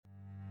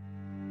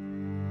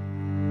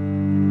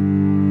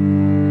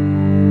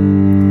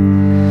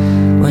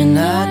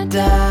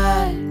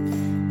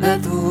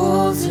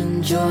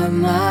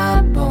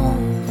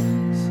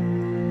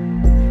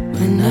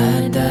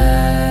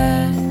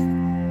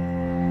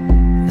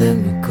let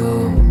me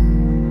go.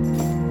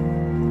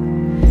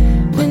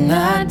 When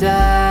I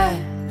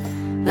die,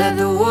 let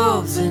the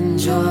wolves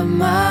enjoy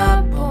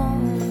my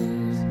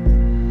bones.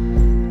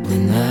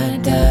 When I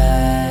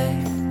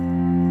die,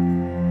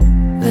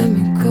 let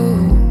me go.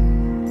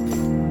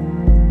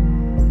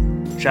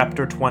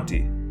 Chapter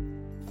 20.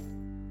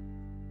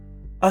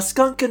 A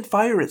skunk can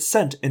fire its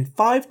scent in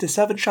 5 to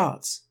 7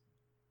 shots.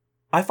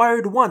 I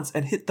fired once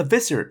and hit the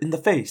Visser in the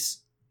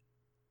face.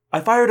 I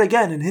fired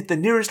again and hit the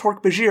nearest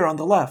Hork-Bajir on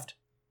the left.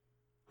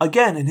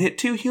 Again and hit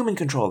 2 human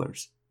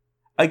controllers.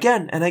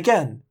 Again and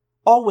again,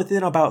 all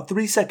within about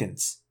 3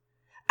 seconds.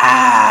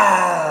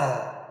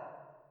 Ah!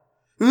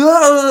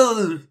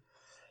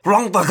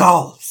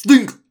 Rangbagal!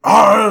 Stink!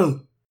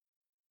 Arr!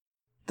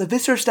 The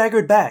Visser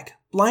staggered back,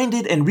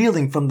 blinded and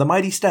reeling from the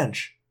mighty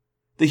stench.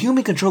 The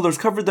human controllers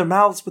covered their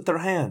mouths with their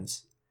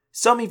hands.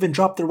 Some even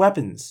dropped their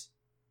weapons.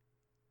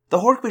 The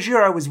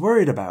Hork-Bajir I was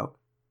worried about.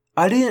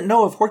 I didn't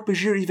know if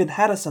Hork-Bajir even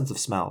had a sense of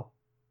smell.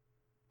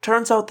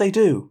 Turns out they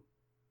do.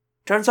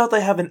 Turns out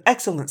they have an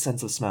excellent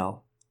sense of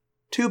smell.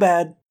 Too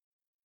bad.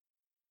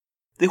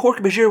 The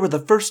Hork-Bajir were the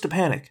first to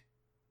panic.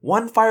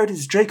 One fired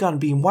his Dracon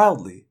beam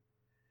wildly.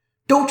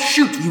 "Don't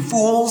shoot, you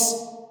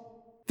fools!"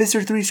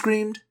 Visser 3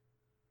 screamed.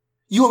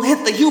 "You'll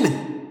hit the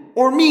human!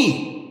 Or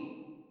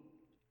me!"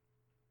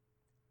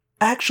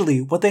 Actually,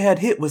 what they had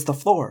hit was the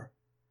floor.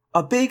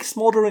 A big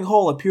smoldering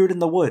hole appeared in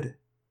the wood.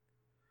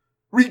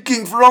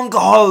 "Reeking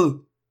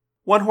Frongahal!"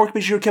 One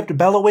Hork-Bajir kept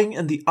bellowing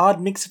in the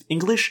odd mix of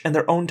English and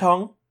their own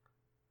tongue.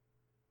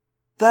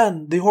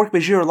 Then the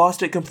Hork-Bajir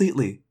lost it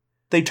completely.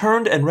 They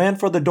turned and ran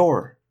for the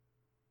door.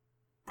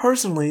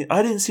 Personally,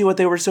 I didn't see what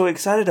they were so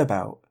excited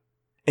about.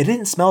 It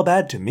didn't smell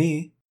bad to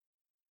me.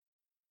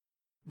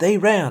 They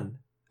ran.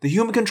 The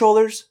human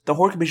controllers, the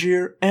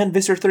Hork-Bajir, and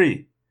Visser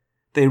 3.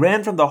 They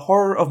ran from the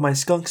horror of my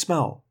skunk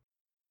smell.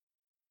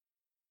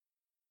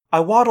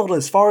 I waddled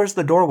as far as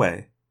the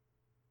doorway.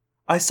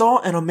 I saw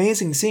an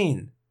amazing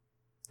scene.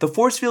 The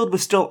force field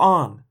was still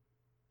on.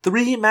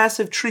 3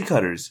 massive tree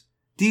cutters,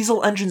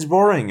 diesel engines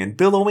roaring and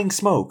billowing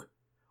smoke,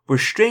 were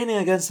straining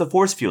against the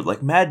force field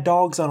like mad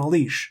dogs on a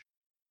leash.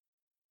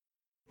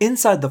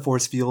 Inside the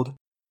force field,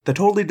 the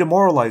totally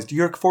demoralized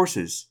Yeerk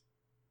forces.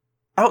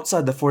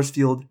 Outside the force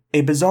field,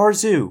 a bizarre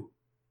zoo,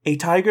 a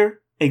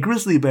tiger, a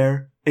grizzly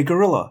bear, a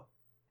gorilla,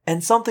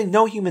 and something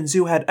no human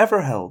zoo had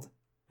ever held,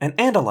 an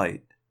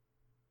Andalite.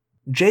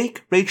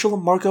 Jake, Rachel,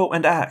 Marco,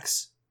 and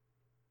Axe.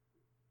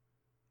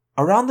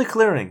 Around the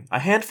clearing, a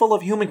handful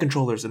of human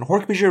controllers and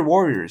Hork-Bajir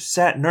warriors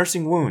sat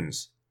nursing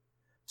wounds.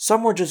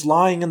 Some were just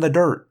lying in the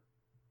dirt.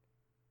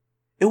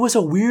 It was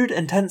a weird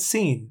and tense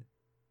scene.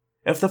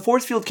 If the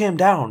force field came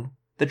down,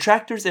 the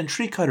tractors and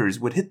tree cutters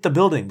would hit the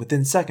building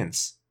within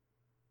seconds.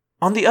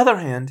 On the other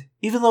hand,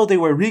 even though they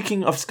were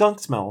reeking of skunk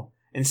smell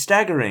and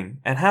staggering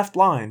and half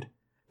blind,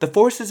 the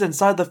forces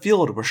inside the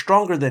field were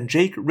stronger than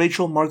Jake,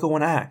 Rachel, Marco,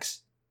 and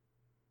Axe.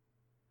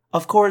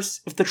 Of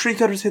course, if the tree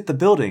cutters hit the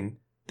building,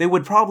 they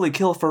would probably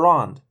kill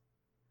Ferrand.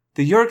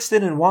 The Yeerks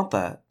didn't want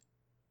that.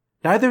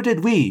 Neither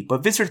did we,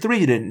 but Visser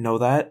 3 didn't know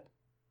that.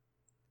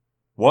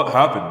 "What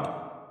happened?"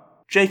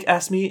 Jake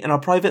asked me in a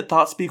private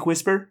thought-speak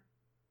whisper.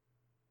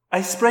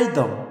 "I sprayed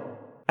them,"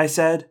 I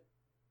said.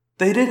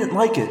 "They didn't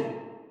like it."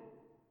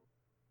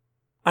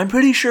 I'm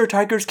pretty sure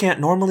tigers can't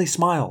normally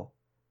smile,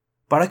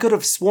 but I could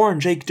have sworn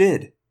Jake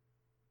did.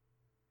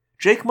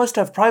 Jake must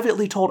have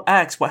privately told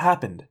Axe what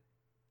happened.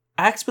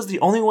 Axe was the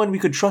only one we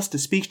could trust to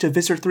speak to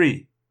Visser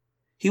 3.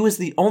 He was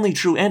the only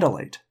true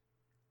Andalite.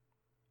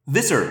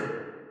 "Visser,"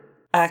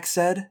 Axe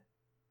said,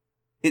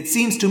 "it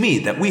seems to me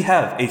that we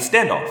have a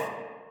standoff."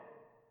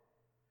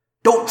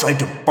 "Don't try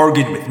to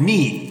bargain with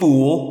me,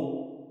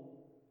 fool,"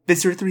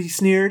 Visser 3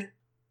 sneered.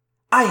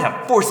 "I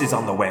have forces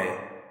on the way."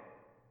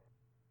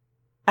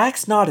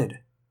 Axe nodded.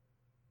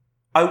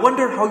 "I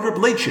wonder how your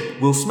blade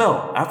ship will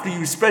smell after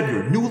you spread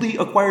your newly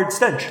acquired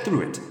stench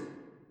through it."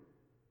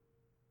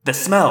 "The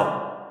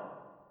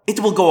smell. It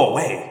will go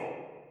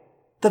away,"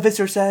 the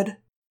Visser said.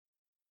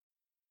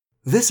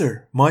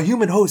 "Visser, my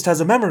human host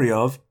has a memory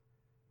of,"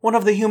 one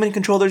of the human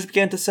controllers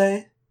began to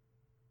say.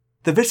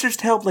 The Visser's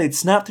tailblade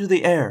snapped through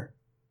the air.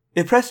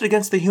 It pressed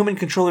against the human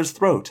controller's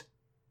throat.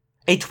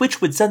 A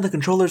twitch would send the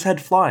controller's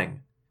head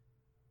flying.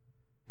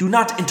 "Do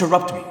not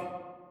interrupt me,"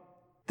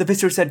 the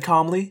Visser said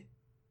calmly.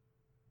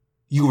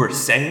 "You were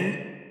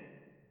saying?"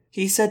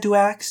 he said to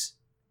Axe.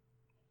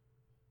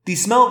 "The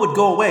smell would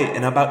go away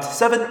in about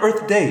 7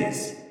 Earth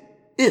days,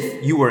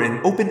 if you were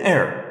in open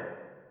air,"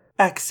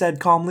 Axe said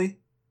calmly.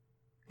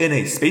 "In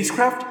a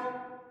spacecraft,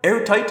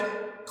 airtight,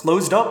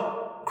 closed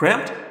up,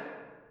 cramped,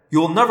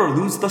 you'll never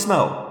lose the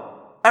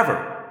smell. Ever.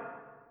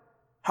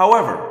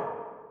 However,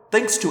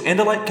 thanks to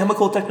Andalite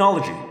chemical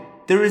technology,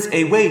 there is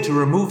a way to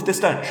remove the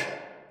stench.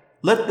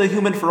 Let the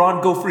human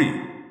Ferrand go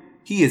free.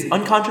 He is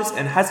unconscious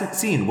and hasn't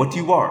seen what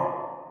you are.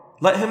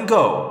 Let him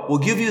go.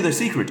 We'll give you the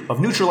secret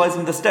of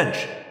neutralizing the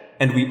stench,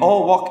 and we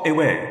all walk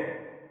away."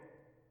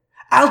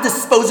 "I'll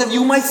dispose of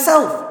you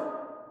myself!"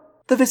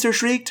 the Visser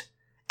shrieked.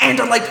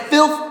 "Andalite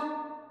filth!"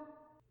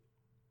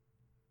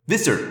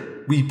 "Visser,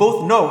 sure, we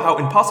both know how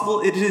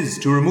impossible it is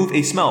to remove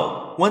a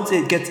smell once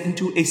it gets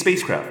into a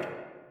spacecraft.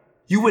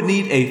 You would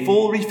need a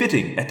full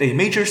refitting at a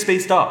major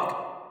space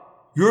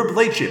dock. Your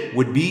blade chip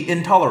would be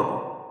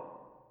intolerable.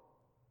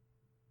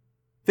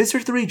 Visser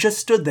 3 just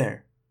stood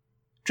there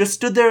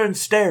and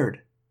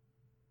stared.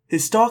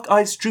 His stalk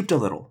eyes drooped a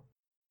little.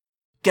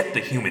 Get the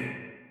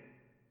human,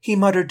 he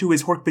muttered to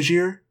his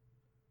Hork-Bajir.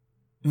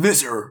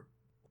 Visser.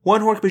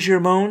 One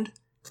Hork-Bajir moaned,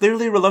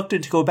 clearly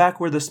reluctant to go back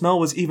where the smell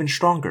was even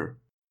stronger.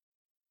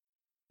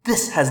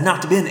 This has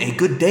not been a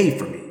good day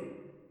for me,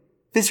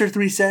 Visser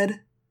 3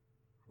 said.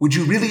 Would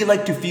you really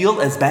like to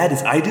feel as bad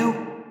as I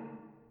do?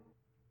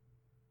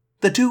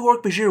 The two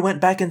Hork-Bajir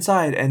went back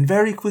inside and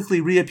very quickly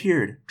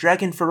reappeared,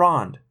 dragging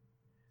Farrand.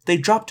 They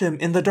dropped him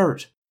in the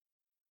dirt.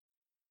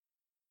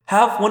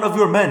 Have one of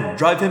your men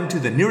drive him to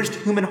the nearest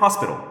human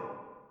hospital.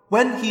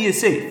 When he is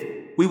safe,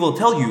 we will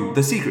tell you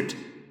the secret.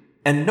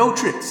 And no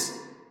tricks.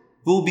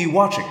 We'll be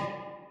watching.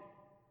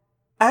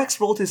 Axe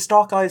rolled his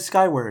stalk eyes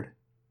skyward.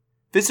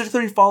 Visser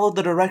 3 followed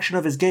the direction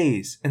of his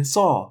gaze and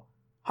saw,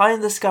 high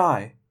in the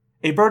sky,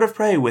 a bird of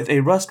prey with a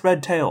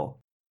rust-red tail.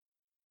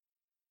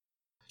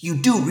 You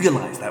do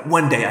realize that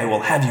one day I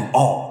will have you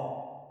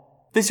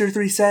all, Visser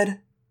 3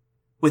 said.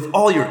 With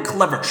all your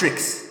clever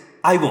tricks,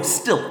 I will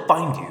still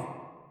find you.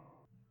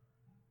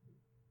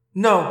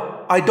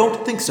 No, I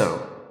don't think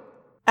so,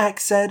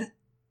 Axe said.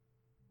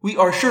 We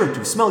are sure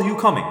to smell you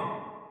coming.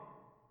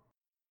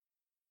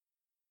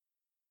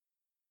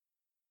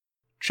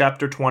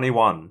 Chapter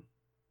 21.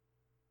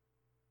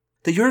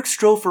 The Yeerks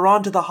drove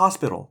Farrand to the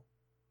hospital.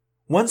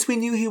 Once we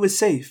knew he was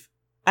safe,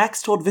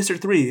 Axe told Visser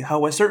 3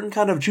 how a certain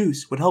kind of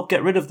juice would help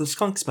get rid of the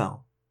skunk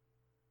smell.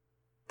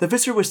 The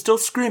Visser was still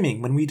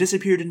screaming when we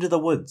disappeared into the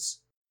woods.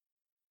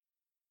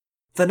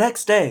 The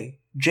next day,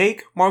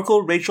 Jake, Marco,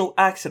 Rachel,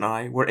 Axe, and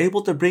I were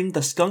able to bring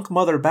the skunk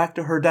mother back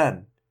to her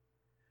den.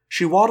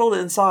 She waddled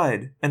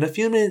inside, and a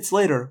few minutes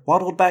later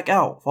waddled back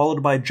out,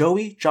 followed by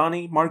Joey,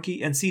 Johnny,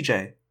 Marky, and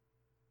CJ.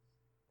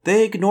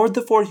 They ignored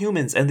the 4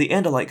 humans and the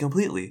Andalite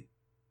completely.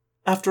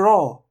 After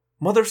all,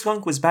 Mother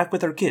Skunk was back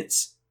with her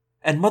kits,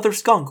 and Mother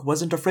Skunk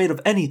wasn't afraid of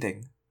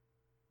anything.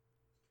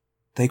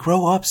 They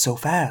grow up so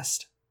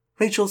fast,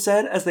 Rachel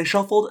said as they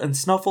shuffled and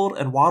snuffled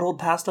and waddled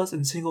past us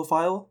in single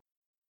file.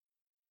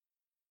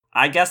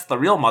 I guess the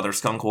real Mother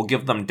Skunk will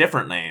give them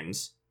different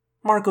names,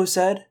 Marco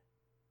said.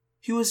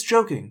 He was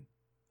joking,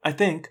 I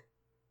think.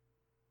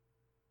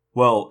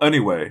 Well,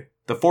 anyway,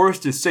 the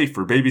forest is safe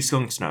for baby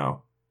skunks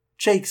now,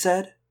 Jake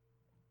said.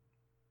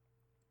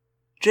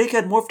 Jake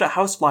had morphed a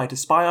housefly to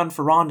spy on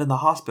Farrand in the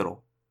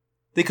hospital.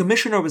 The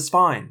commissioner was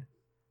fine.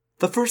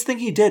 The first thing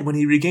he did when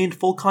he regained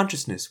full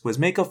consciousness was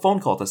make a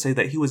phone call to say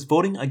that he was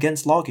voting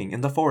against logging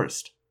in the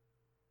forest.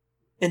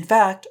 In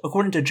fact,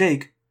 according to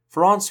Jake,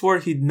 Farrand swore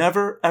he'd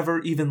never ever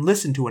even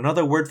listen to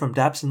another word from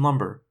Dapson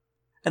Lumber,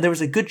 and there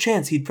was a good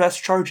chance he'd press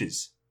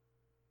charges.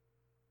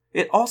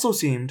 It also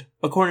seemed,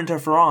 according to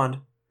Farrand,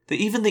 that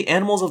even the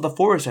animals of the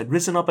forest had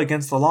risen up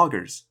against the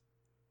loggers.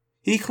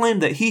 He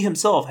claimed that he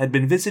himself had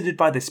been visited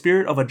by the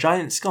spirit of a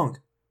giant skunk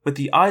with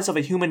the eyes of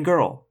a human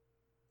girl.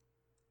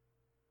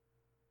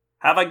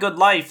 Have a good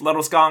life,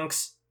 little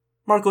skunks,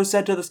 Marco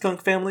said to the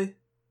skunk family,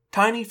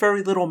 tiny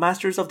furry little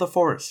masters of the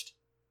forest.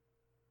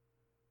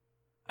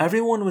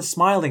 Everyone was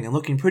smiling and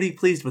looking pretty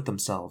pleased with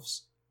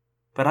themselves,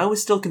 but I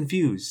was still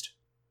confused.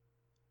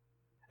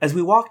 As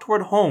we walked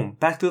toward home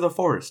back through the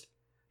forest,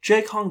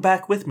 Jake hung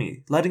back with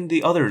me, letting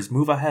the others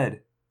move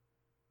ahead.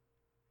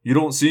 You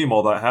don't seem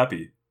all that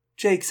happy,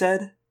 Jake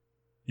said.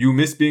 You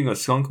miss being a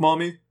skunk,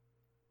 Mommy?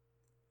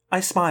 I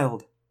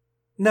smiled.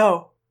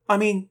 No,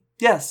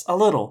 yes, a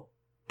little,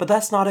 but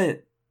that's not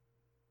it.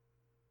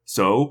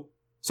 So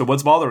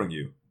what's bothering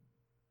you?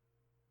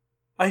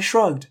 I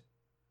shrugged.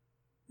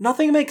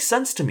 Nothing makes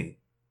sense to me.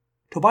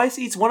 Tobias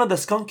eats one of the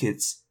skunk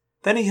kids,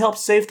 then he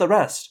helps save the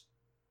rest.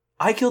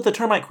 I killed the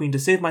termite queen to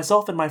save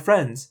myself and my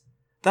friends,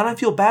 then I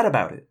feel bad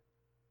about it.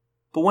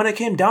 But when it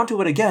came down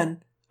to it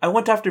again, I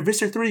went after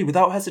Visser 3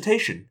 without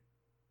hesitation.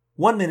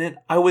 One minute,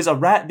 I was a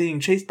rat being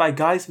chased by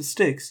guys with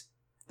sticks.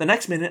 The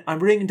next minute, I'm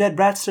bringing dead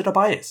rats to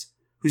Tobias,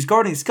 who's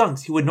guarding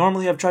skunks he would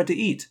normally have tried to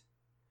eat.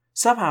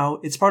 Somehow,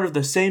 it's part of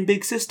the same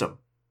big system.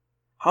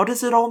 How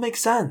does it all make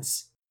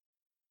sense?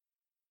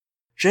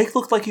 Jake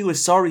looked like he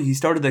was sorry he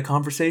started the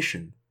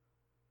conversation.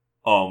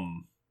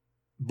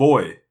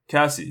 Boy,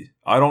 Cassie,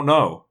 I don't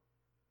know.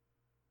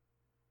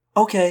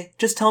 Okay,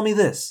 just tell me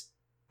this.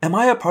 Am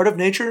I a part of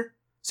nature,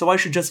 so I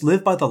should just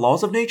live by the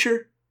laws of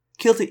nature?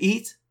 Kill to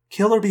eat,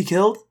 kill or be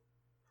killed?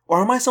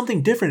 Or am I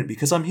something different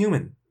because I'm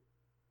human?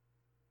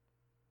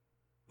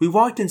 We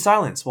walked in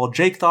silence while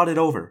Jake thought it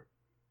over.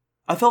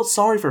 I felt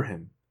sorry for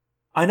him.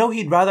 I know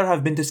he'd rather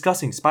have been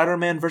discussing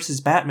Spider-Man vs.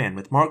 Batman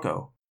with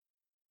Marco.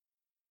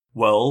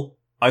 Well,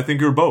 I think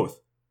you're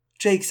both,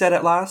 Jake said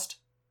at last.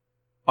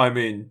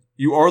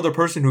 You are the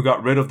person who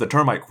got rid of the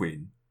termite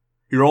queen.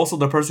 You're also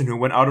the person who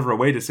went out of her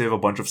way to save a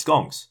bunch of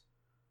skunks.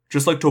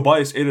 Just like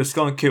Tobias ate a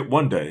skunk kit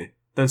one day,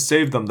 then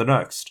saved them the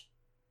next.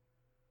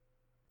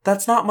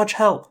 That's not much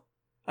help,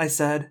 I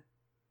said.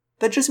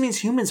 That just means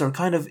humans are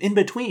kind of in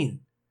between.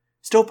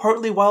 Still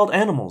partly wild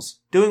animals,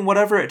 doing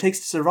whatever it takes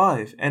to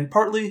survive, and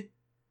partly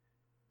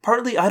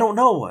I don't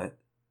know what.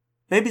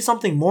 Maybe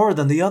something more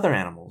than the other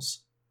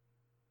animals.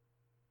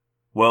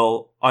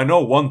 Well, I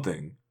know one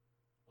thing.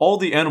 All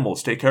the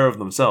animals take care of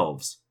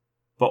themselves,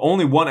 but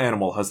only one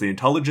animal has the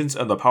intelligence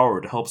and the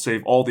power to help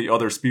save all the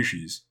other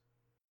species.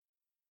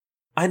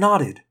 I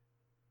nodded.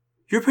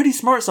 You're pretty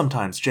smart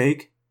sometimes,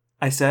 Jake,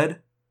 I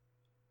said.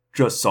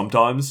 Just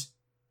sometimes?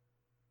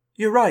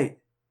 You're right.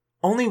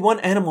 Only one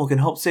animal can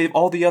help save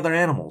all the other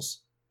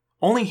animals.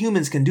 Only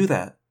humans can do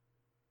that.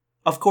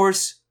 Of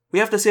course, we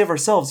have to save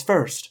ourselves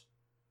first.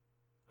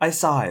 I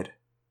sighed.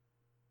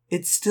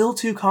 It's still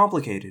too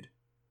complicated.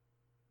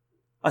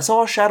 I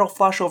saw a shadow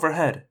flash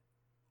overhead.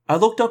 I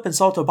looked up and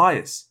saw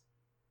Tobias.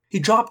 He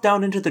dropped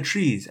down into the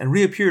trees and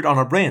reappeared on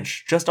a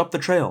branch just up the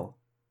trail.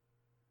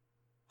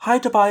 Hi,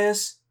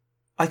 Tobias,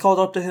 I called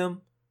up to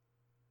him.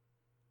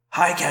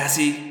 Hi,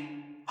 Cassie.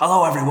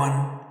 Hello,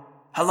 everyone.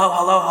 Hello,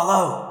 hello,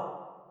 hello.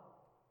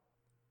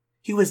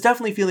 He was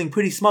definitely feeling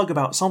pretty smug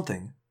about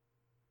something.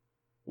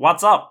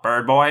 What's up,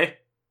 bird boy?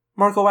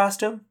 Marco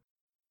asked him.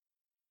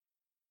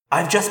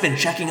 I've just been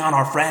checking on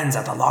our friends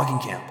at the logging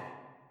camp.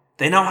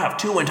 They now have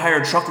 2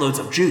 entire truckloads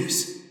of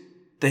juice.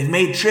 They've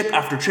made trip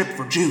after trip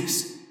for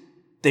juice.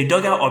 They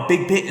dug out a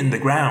big pit in the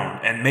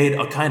ground and made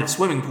a kind of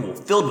swimming pool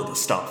filled with the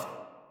stuff.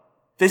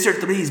 Visser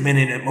 3's been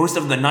in it most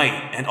of the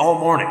night and all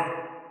morning.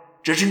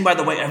 Judging by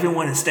the way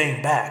everyone is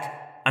staying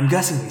back, I'm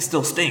guessing he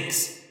still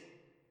stinks.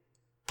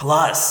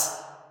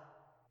 Plus,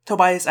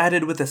 Tobias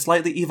added with a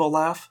slightly evil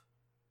laugh,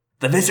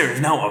 the Visser is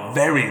now a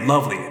very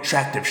lovely,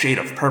 attractive shade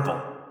of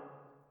purple.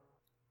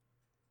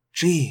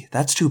 Gee,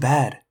 that's too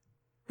bad,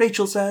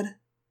 Rachel said.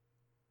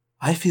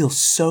 I feel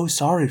so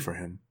sorry for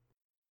him.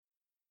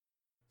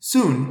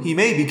 Soon he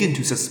may begin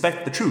to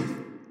suspect the truth,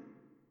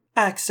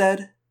 Axe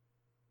said.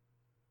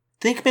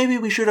 Think maybe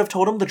we should have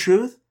told him the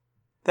truth?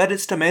 That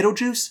it's tomato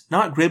juice,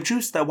 not grape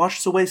juice, that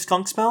washes away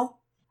skunk smell?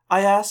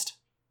 I asked.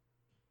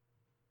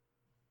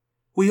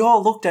 We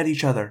all looked at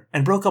each other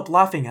and broke up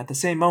laughing at the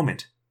same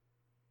moment.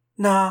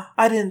 Nah,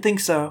 I didn't think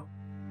so,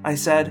 I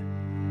said.